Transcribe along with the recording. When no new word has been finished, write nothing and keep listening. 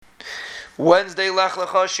Wednesday, Lech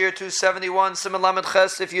Lecha, Shir 271, Siman Lamed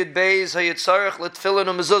Ches, if you'd beis, hayitzarech l'tfilin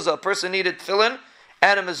u'mezuzah. A person needed tefillin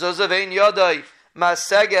and a mezuzah, vein yadai,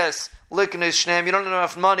 maseges, liknis shneim. You don't have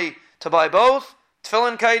enough money to buy both.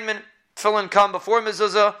 Tefillin kaidmin, tefillin come before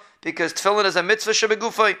mezuzah, because tefillin is a mitzvah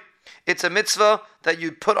shebegufay. It's a mitzvah that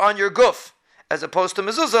you put on your guf, as opposed to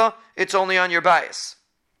mezuzah, it's only on your bias.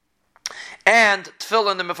 And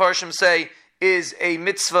tefillin, the Mefarshim say, is a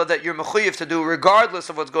mitzvah that you're mechuyev to do regardless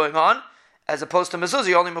of what's going on, as opposed to mezuzah,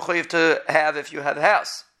 you're only mechuyev to have if you have a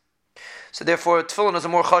house. So therefore, tefillin is a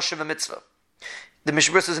more chashuv a mitzvah. The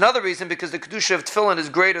Mishnah Berurah is another reason, because the kedusha of tefillin is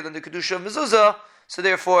greater than the kedusha of mezuzah, so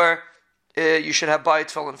therefore you should have buy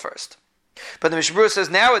tefillin first. But the Mishnah Berurah says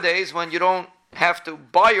nowadays, when you don't have to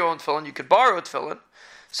buy your own tefillin, you could borrow tefillin,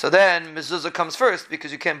 so then mezuzah comes first,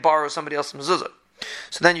 because you can't borrow somebody else's mezuzah.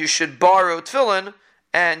 So then you should borrow tefillin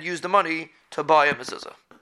and use the money to buy a mezuzah.